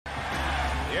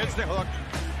Here's the hook.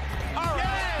 All right.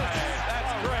 Yes!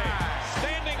 That's great.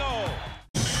 Standing O.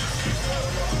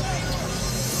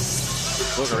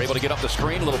 Booker able to get up the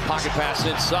screen. A little pocket pass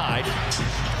inside.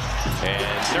 And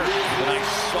there's a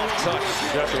nice soft touch.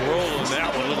 Got the roll on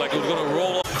that one. Looked like it was going to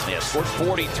roll up. Yeah, scored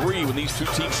 43 when these two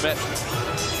teams met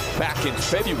back in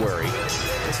February.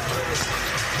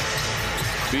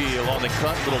 Beal on the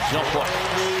cut. Little jump hook.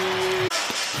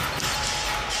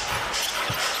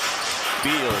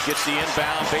 Beal gets the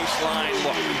inbound baseline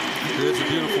look. There's a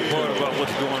beautiful part about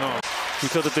what's going on.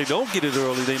 Because if they don't get it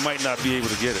early, they might not be able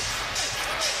to get it.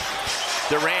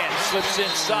 Durant slips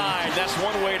inside. That's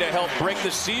one way to help break the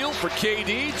seal for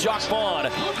KD. Jock Vaughn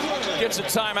gets a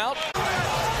timeout.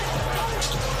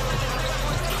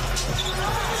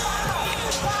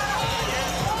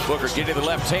 Booker getting the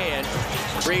left hand.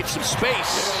 Creates some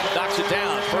space. Knocks it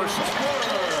down. First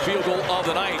field goal of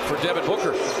the night for Devin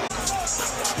Booker.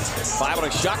 5 on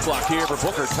a shot clock here for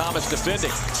Booker. Thomas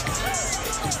defending.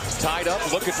 Tied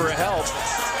up, looking for a help.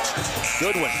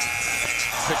 Goodwin.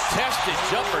 Contested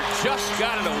jumper, just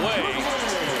got it away.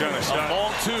 A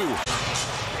long two.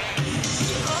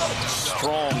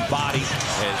 Strong body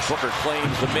as Booker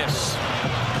claims the miss.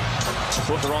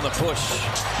 Booker on the push.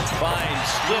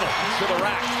 Finds Little to the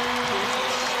rack.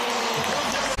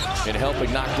 And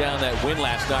helping knock down that win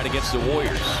last night against the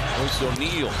Warriors. Royce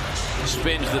O'Neal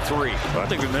spins the three. I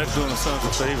think the Nets doing the Suns a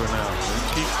favor now.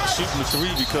 They keep shooting the three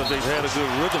because they've had a good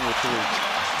rhythm with three.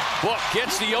 Book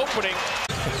gets the opening.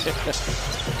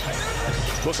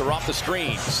 Booker off the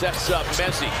screen. Sets up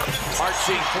Messi.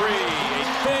 Arching three.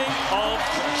 A thing of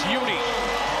beauty.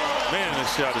 Man, this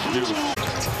shot is beautiful.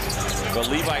 But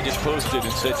Levi just posted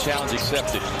and said challenge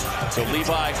accepted. So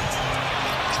Levi,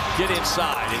 get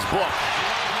inside. His Book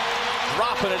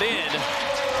dropping it in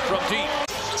from deep.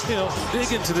 You know,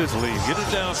 dig into this lead. Get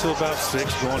it down to about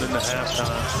 6 going into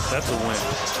halftime. That's a win.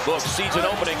 Book sees an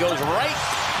opening, goes right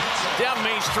down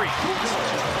Main Street.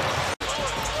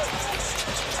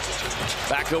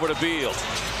 Back over to Beal.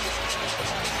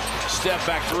 Step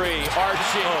back three.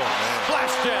 Arching.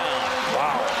 Flash down.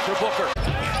 Wow. For Booker.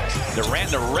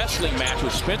 Durant in a wrestling match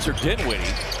with Spencer Dinwiddie.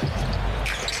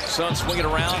 Sun swinging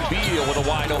around. Beal with a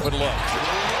wide open look.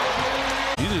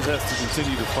 He just has to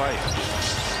continue to fight.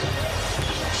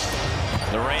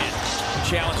 Durant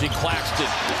challenging Claxton.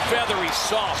 Feathery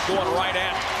soft going right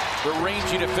at the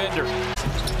rangy defender.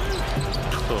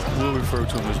 So we'll refer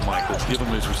to him as Michael. Give him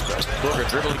his respect. Booker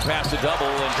dribbling past the double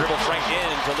and dribbles right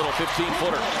into a little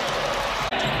 15-footer.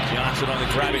 Johnson on the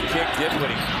driving kick.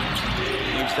 Dinwiddie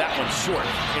leaves that one short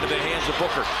into the hands of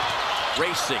Booker.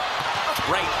 Racing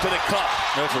right to the cup.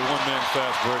 That's a one-man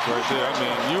fast break right there. I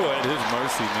mean, you're at his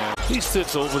mercy, man. He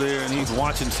sits over there and he's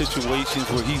watching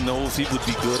situations where he knows he would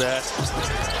be good at.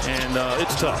 And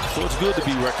it's tough, so it's good to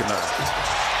be recognized.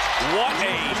 What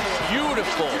a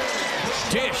beautiful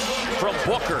dish from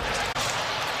Booker.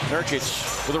 Nurkic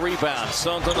for the rebound.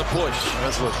 Suns on the push.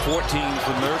 That's what, 14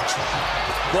 for Nurk.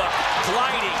 Book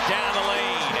gliding down the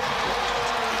lane.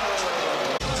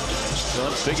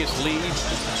 Suns' biggest lead.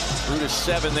 Through to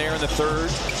 7 there in the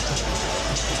third.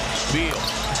 Beal.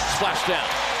 Splash down.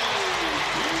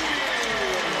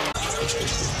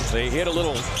 They hit a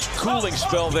little cooling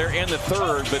spell there in the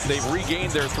third, but they've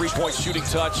regained their three-point shooting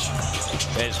touch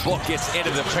as Book gets into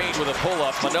the paint with a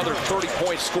pull-up. Another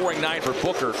 30-point scoring night for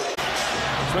Booker.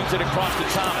 Swings it across to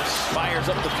Thomas. Fires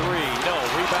up the three. No.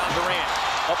 Rebound Durant.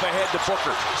 Up ahead to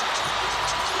Booker.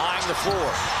 Eyeing the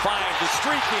floor. Finds the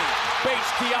streaking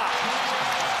Bates Diop.